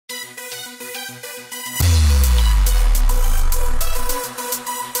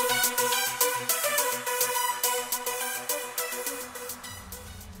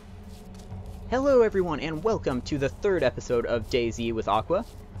Hello everyone and welcome to the third episode of DayZ with Aqua.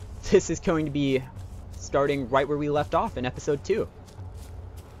 This is going to be starting right where we left off in episode 2.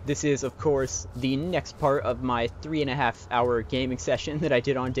 This is of course the next part of my 3.5 hour gaming session that I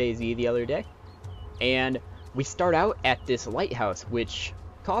did on DayZ the other day. And we start out at this lighthouse, which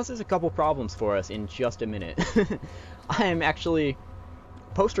causes a couple problems for us in just a minute. I am actually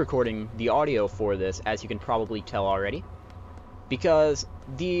post-recording the audio for this, as you can probably tell already, because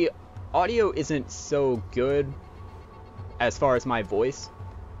the audio isn't so good as far as my voice.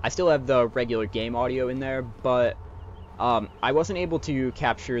 I still have the regular game audio in there, but I wasn't able to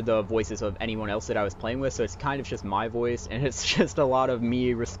capture the voices of anyone else that I was playing with, so it's kind of just my voice, and it's just a lot of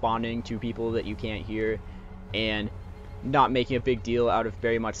me responding to people that you can't hear, and not making a big deal out of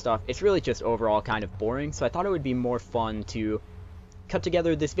very much stuff. It's really just overall kind of boring, so I thought it would be more fun to cut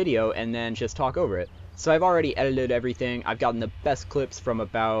together this video and then just talk over it. So I've already edited everything. I've gotten the best clips from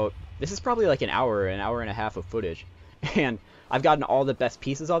about... This is probably like an hour and a half of footage. And I've gotten all the best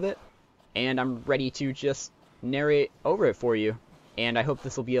pieces of it, and I'm ready to just narrate over it for you. And I hope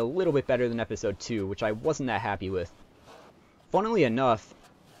this will be a little bit better than episode 2, which I wasn't that happy with. Funnily enough,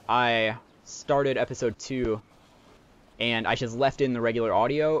 I started episode 2 and I just left in the regular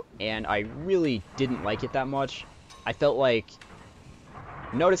audio, and I really didn't like it that much. I felt like...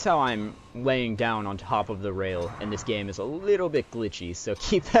 Notice how I'm laying down on top of the rail, and this game is a little bit glitchy, so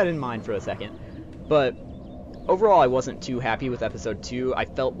keep that in mind for a second. But overall, I wasn't too happy with episode 2. I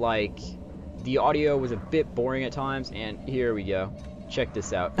felt like the audio was a bit boring at times, and here we go. Check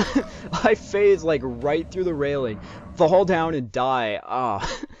this out. I phased like right through the railing, fall down and die.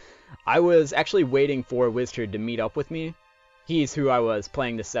 I was actually waiting for Wizard to meet up with me. He's who I was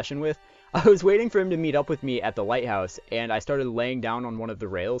playing this session with. I was waiting for him to meet up with me at the lighthouse, and I started laying down on one of the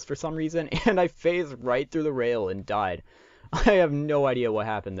rails for some reason, and I phased right through the rail and died. I have no idea what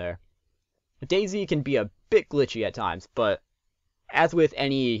happened there. DayZ can be a bit glitchy at times, but as with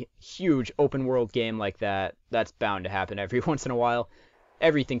any huge open world game like that, that's bound to happen every once in a while.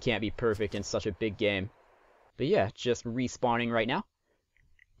 Everything can't be perfect in such a big game. But yeah, just respawning right now.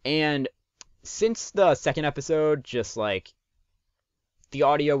 And since the second episode, just like... the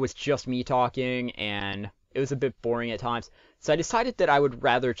audio was just me talking, and it was a bit boring at times, so I decided that I would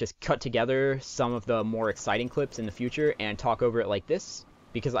rather just cut together some of the more exciting clips in the future and talk over it like this,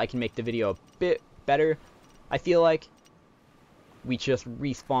 because I can make the video a bit better, I feel like. We just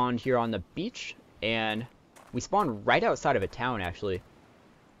respawned here on the beach, and we spawned right outside of a town, actually.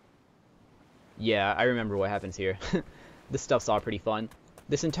 Yeah, I remember what happens here. This stuff's all pretty fun.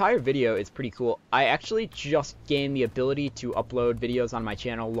 This entire video is pretty cool. I actually just gained the ability to upload videos on my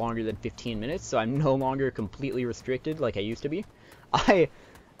channel longer than 15 minutes, so I'm no longer completely restricted like I used to be. I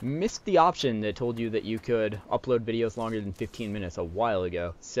missed the option that told you that you could upload videos longer than 15 minutes a while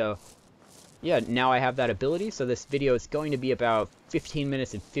ago. So, yeah, now I have that ability, so this video is going to be about 15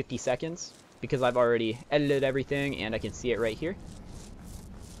 minutes and 50 seconds, because I've already edited everything and I can see it right here.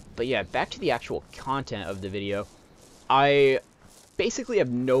 But yeah, back to the actual content of the video. I basically have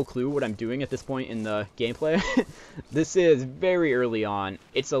no clue what I'm doing at this point in the gameplay. This is very early on.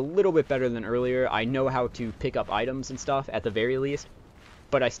 It's a little bit better than earlier. I know how to pick up items and stuff at the very least,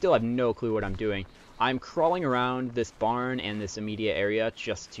 but I still have no clue what I'm doing. I'm crawling around this barn and this immediate area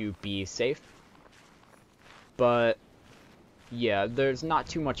just to be safe. But yeah, there's not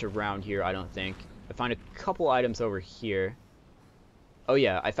too much around here, I don't think. I find a couple items over here. Oh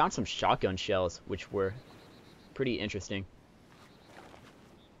yeah, I found some shotgun shells, which were pretty interesting.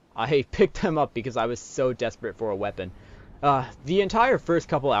 I picked them up because I was so desperate for a weapon. The entire first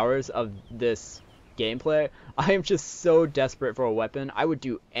couple hours of this gameplay, I am just so desperate for a weapon. I would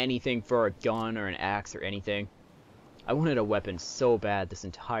do anything for a gun or an axe or anything. I wanted a weapon so bad this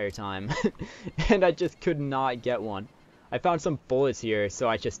entire time. And I just could not get one. I found some bullets here, so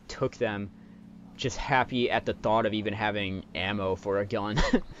I just took them, just happy at the thought of even having ammo for a gun.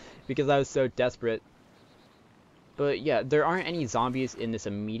 Because I was so desperate. But yeah, there aren't any zombies in this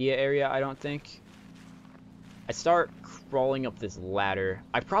immediate area, I don't think. I start crawling up this ladder.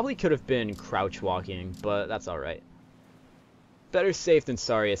 I probably could have been crouch walking, but that's alright. Better safe than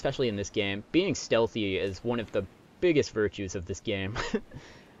sorry, especially in this game. Being stealthy is one of the biggest virtues of this game.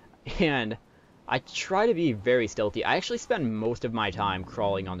 And I try to be very stealthy. I actually spend most of my time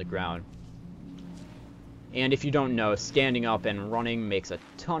crawling on the ground. And if you don't know, standing up and running makes a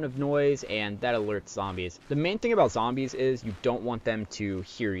ton of noise, and that alerts zombies. The main thing about zombies is you don't want them to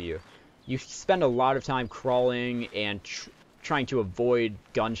hear you. You spend a lot of time crawling and trying to avoid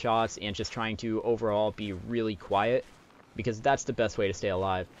gunshots and just trying to overall be really quiet, because that's the best way to stay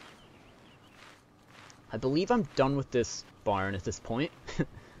alive. I believe I'm done with this barn at this point.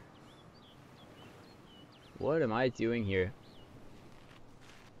 What am I doing here?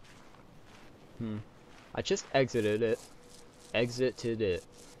 I just exited it. Exited it.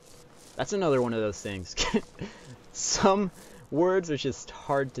 That's another one of those things. Some words are just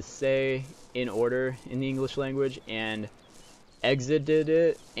hard to say in order in the English language, and exited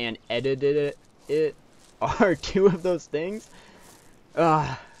it and edited it are two of those things.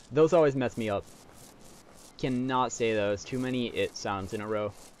 Those always mess me up. Cannot say those. Too many it sounds in a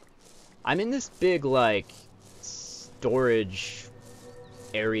row. I'm in this big, like, storage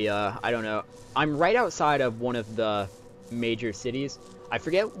area. I don't know. I'm right outside of one of the major cities. I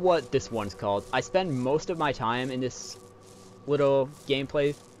forget what this one's called. I spend most of my time in this little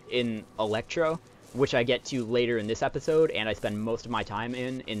gameplay in Electro, which I get to later in this episode, and I spend most of my time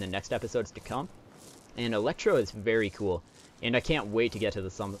in the next episodes to come. And Electro is very cool, and I can't wait to get to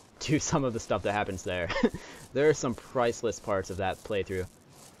some of the stuff that happens there. There are some priceless parts of that playthrough.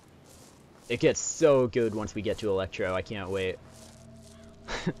 It gets so good once we get to Electro. I can't wait.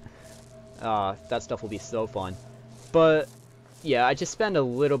 That stuff will be so fun. But yeah, I just spend a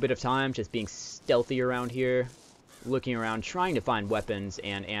little bit of time just being stealthy around here, looking around, trying to find weapons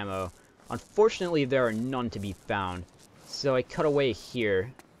and ammo. Unfortunately, there are none to be found, so I cut away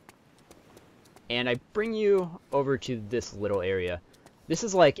here, and I bring you over to this little area. This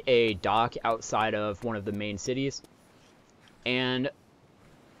is like a dock outside of one of the main cities, and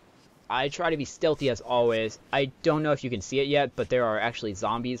I try to be stealthy as always. I don't know if you can see it yet, but there are actually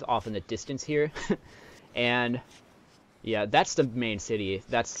zombies off in the distance here. And yeah, that's the main city.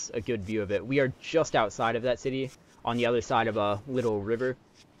 That's a good view of it. We are just outside of that city, on the other side of a little river.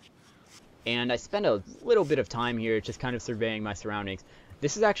 And I spend a little bit of time here just kind of surveying my surroundings.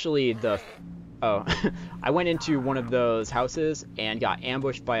 This is actually the... Oh, I went into one of those houses and got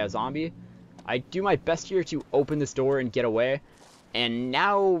ambushed by a zombie. I do my best here to open this door and get away. And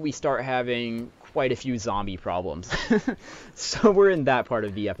now we start having quite a few zombie problems. So we're in that part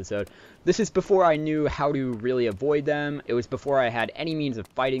of the episode. This is before I knew how to really avoid them. It was before I had any means of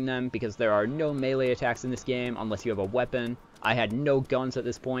fighting them, because there are no melee attacks in this game unless you have a weapon. I had no guns at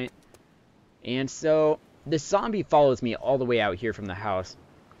this point. And so this zombie follows me all the way out here from the house.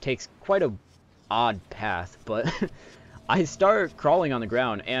 Takes quite a odd path, but I start crawling on the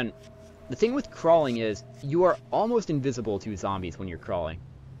ground, and the thing with crawling is you are almost invisible to zombies when you're crawling.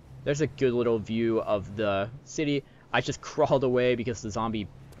 There's a good little view of the city. I just crawled away because the zombie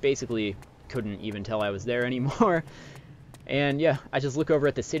basically couldn't even tell I was there anymore. And yeah, I just look over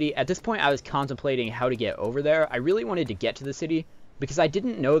at the city. At this point, I was contemplating how to get over there. I really wanted to get to the city because I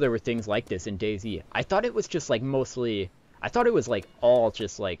didn't know there were things like this in DayZ. I thought it was just like I thought it was like all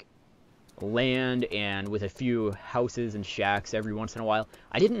just like land and with a few houses and shacks every once in a while.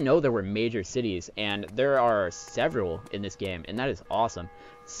 I didn't know there were major cities, and there are several in this game, and that is awesome.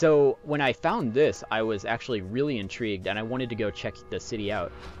 So when I found this, I was actually really intrigued, and I wanted to go check the city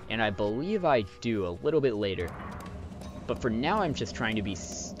out, and I believe I do a little bit later. But for now, I'm just trying to be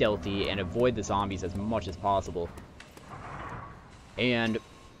stealthy and avoid the zombies as much as possible. And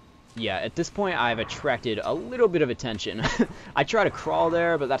yeah, at this point, I've attracted a little bit of attention. I try to crawl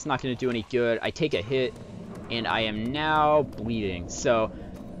there, but that's not going to do any good. I take a hit, and I am now bleeding. So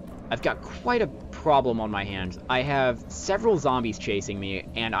I've got quite a problem on my hands. I have several zombies chasing me,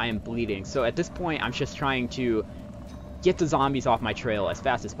 and I am bleeding. So at this point, I'm just trying to get the zombies off my trail as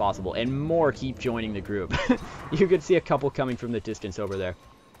fast as possible, and more keep joining the group. You can see a couple coming from the distance over there.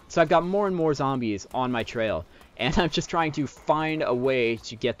 So I've got more and more zombies on my trail, and I'm just trying to find a way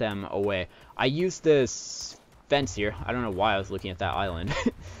to get them away. I use this fence here. I don't know why I was looking at that island.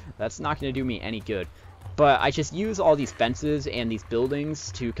 That's not going to do me any good. But I just use all these fences and these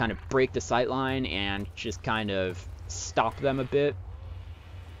buildings to kind of break the sightline and just kind of stop them a bit.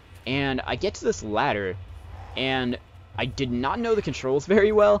 And I get to this ladder, and I did not know the controls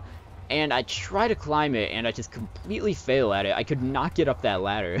very well. And I try to climb it, and I just completely fail at it. I could not get up that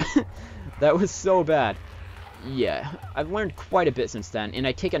ladder. That was so bad. Yeah, I've learned quite a bit since then, and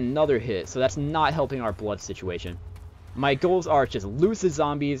I take another hit, so that's not helping our blood situation. My goals are just lose the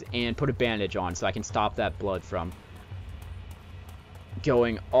zombies and put a bandage on so I can stop that blood from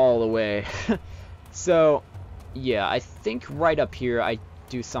going all the way. So, yeah, I think right up here I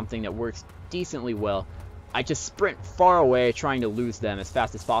do something that works decently well. I just sprint far away, trying to lose them as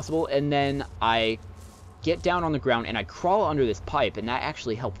fast as possible, and then I get down on the ground and I crawl under this pipe, and that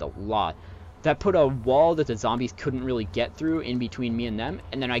actually helped a lot. That put a wall that the zombies couldn't really get through in between me and them,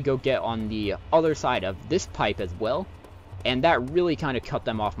 and then I go get on the other side of this pipe as well, and that really kind of cut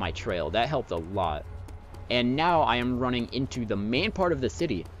them off my trail. That helped a lot. And now I am running into the main part of the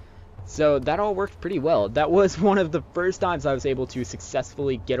city. So that all worked pretty well. That was one of the first times I was able to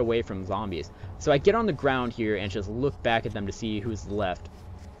successfully get away from zombies. So I get on the ground here and just look back at them to see who's left.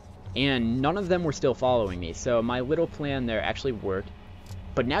 And none of them were still following me, so my little plan there actually worked.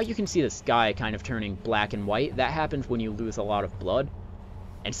 But now you can see the sky kind of turning black and white. That happens when you lose a lot of blood.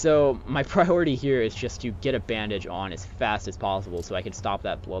 And so my priority here is just to get a bandage on as fast as possible so I can stop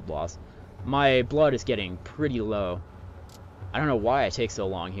that blood loss. My blood is getting pretty low. I don't know why it takes so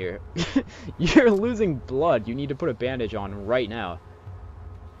long here. You're losing blood. You need to put a bandage on right now.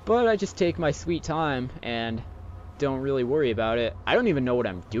 But I just take my sweet time and don't really worry about it. I don't even know what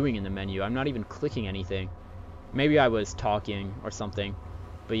I'm doing in the menu. I'm not even clicking anything. Maybe I was talking or something.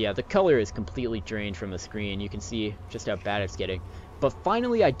 But yeah, the color is completely drained from the screen. You can see just how bad it's getting. But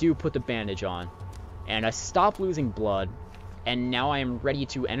finally I do put the bandage on. And I stop losing blood. And now I am ready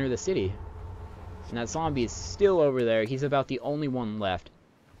to enter the city. And that zombie is still over there. He's about the only one left.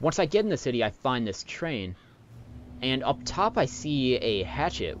 Once I get in the city, I find this train. And up top I see a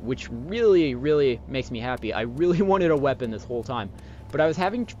hatchet, which really, really makes me happy. I really wanted a weapon this whole time. But I was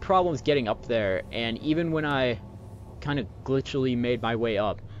having problems getting up there, and even when I kind of glitchily made my way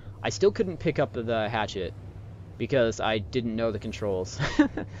up, I still couldn't pick up the hatchet because I didn't know the controls.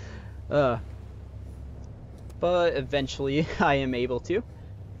 But eventually I am able to.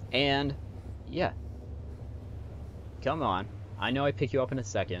 And yeah. Come on. I know I pick you up in a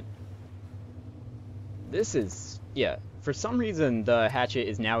second. This is, yeah, for some reason the hatchet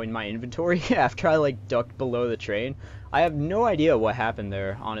is now in my inventory after I like ducked below the train. I have no idea what happened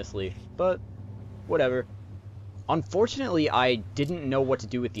there, honestly, but whatever. Unfortunately, I didn't know what to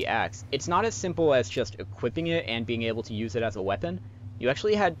do with the axe. It's not as simple as just equipping it and being able to use it as a weapon. You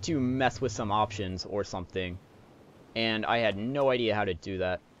actually had to mess with some options or something, and I had no idea how to do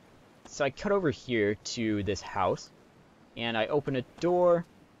that. So I cut over here to this house, and I open a door.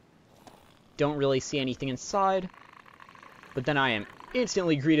 Don't really see anything inside, but then I am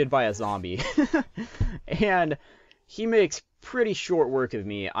instantly greeted by a zombie. And he makes pretty short work of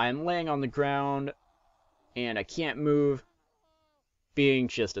me. I am laying on the ground, and I can't move, being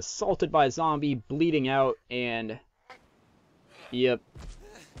just assaulted by a zombie, bleeding out, and yep,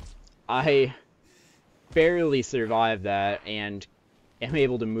 I barely survived that, and am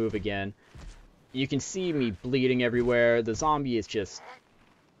able to move again. You can see me bleeding everywhere. The zombie is just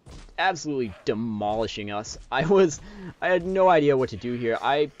absolutely demolishing us. I had no idea what to do here.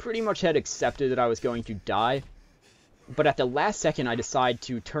 I pretty much had accepted that I was going to die, but at the last second I decide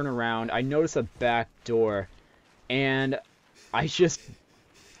to turn around. I notice a back door, and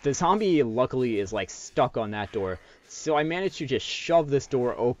the zombie luckily is like stuck on that door, so I managed to just shove this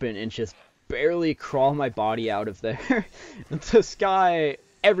door open and just barely crawl my body out of there. The sky,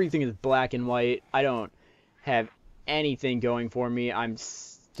 everything is black and white. I don't have anything going for me. I'm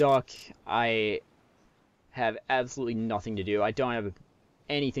stuck. I have absolutely nothing to do. I don't have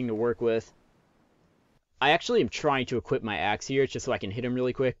anything to work with. I actually am trying to equip my axe here just so I can hit him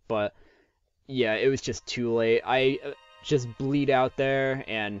really quick, but yeah, it was just too late. I just bleed out there,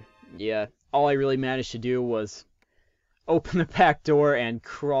 and yeah, all I really managed to do was open the back door and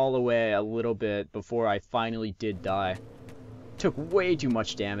crawl away a little bit before I finally did die. Took way too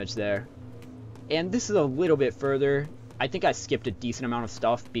much damage there. And this is a little bit further. I think I skipped a decent amount of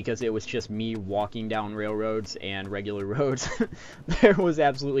stuff because it was just me walking down railroads and regular roads. There was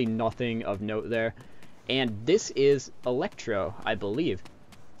absolutely nothing of note there. And this is Electro, I believe.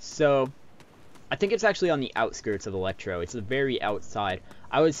 So I think it's actually on the outskirts of Electro. It's the very outside.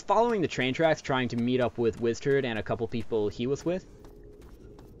 I was following the train tracks trying to meet up with Wizturd and a couple people he was with.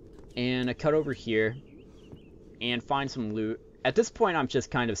 And I cut over here and find some loot. At this point, I'm just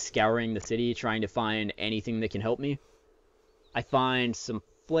kind of scouring the city, trying to find anything that can help me. I find some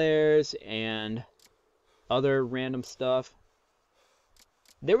flares and other random stuff.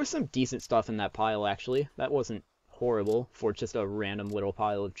 There was some decent stuff in that pile, actually. That wasn't horrible for just a random little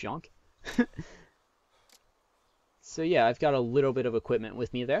pile of junk. So yeah, I've got a little bit of equipment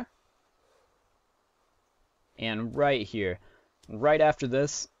with me there. And right here, right after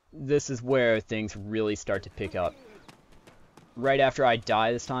this, this is where things really start to pick up. Right after I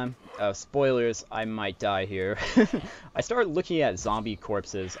die this time, spoilers, I might die here. I started looking at zombie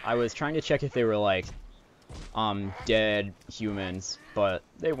corpses. I was trying to check if they were like, dead humans, but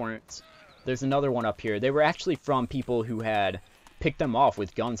they weren't. There's another one up here. They were actually from people who had picked them off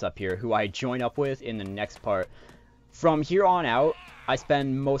with guns up here, who I join up with in the next part. From here on out, I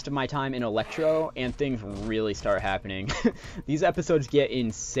spend most of my time in Electro, and things really start happening. These episodes get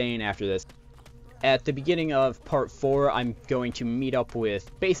insane after this. At the beginning of part 4, I'm going to meet up with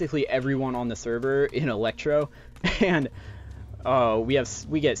basically everyone on the server in Electro, and Oh,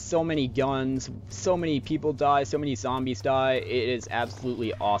 we get so many guns, so many people die, so many zombies die. It is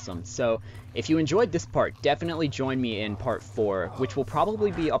absolutely awesome. So if you enjoyed this part, definitely join me in part 4, which will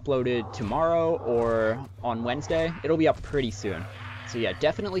probably be uploaded tomorrow or on Wednesday. It'll be up pretty soon. So yeah,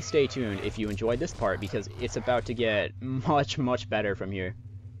 definitely stay tuned if you enjoyed this part, because it's about to get much, much better from here.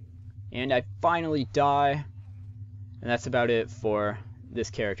 And I finally die, and that's about it for this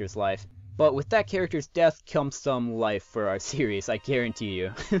character's life. But with that character's death comes some life for our series, I guarantee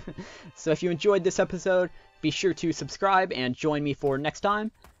you. So if you enjoyed this episode, be sure to subscribe and join me for next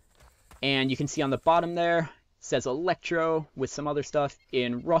time. And you can see on the bottom there, it says Electro with some other stuff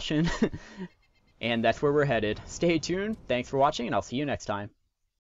in Russian. And that's where we're headed. Stay tuned, thanks for watching, and I'll see you next time.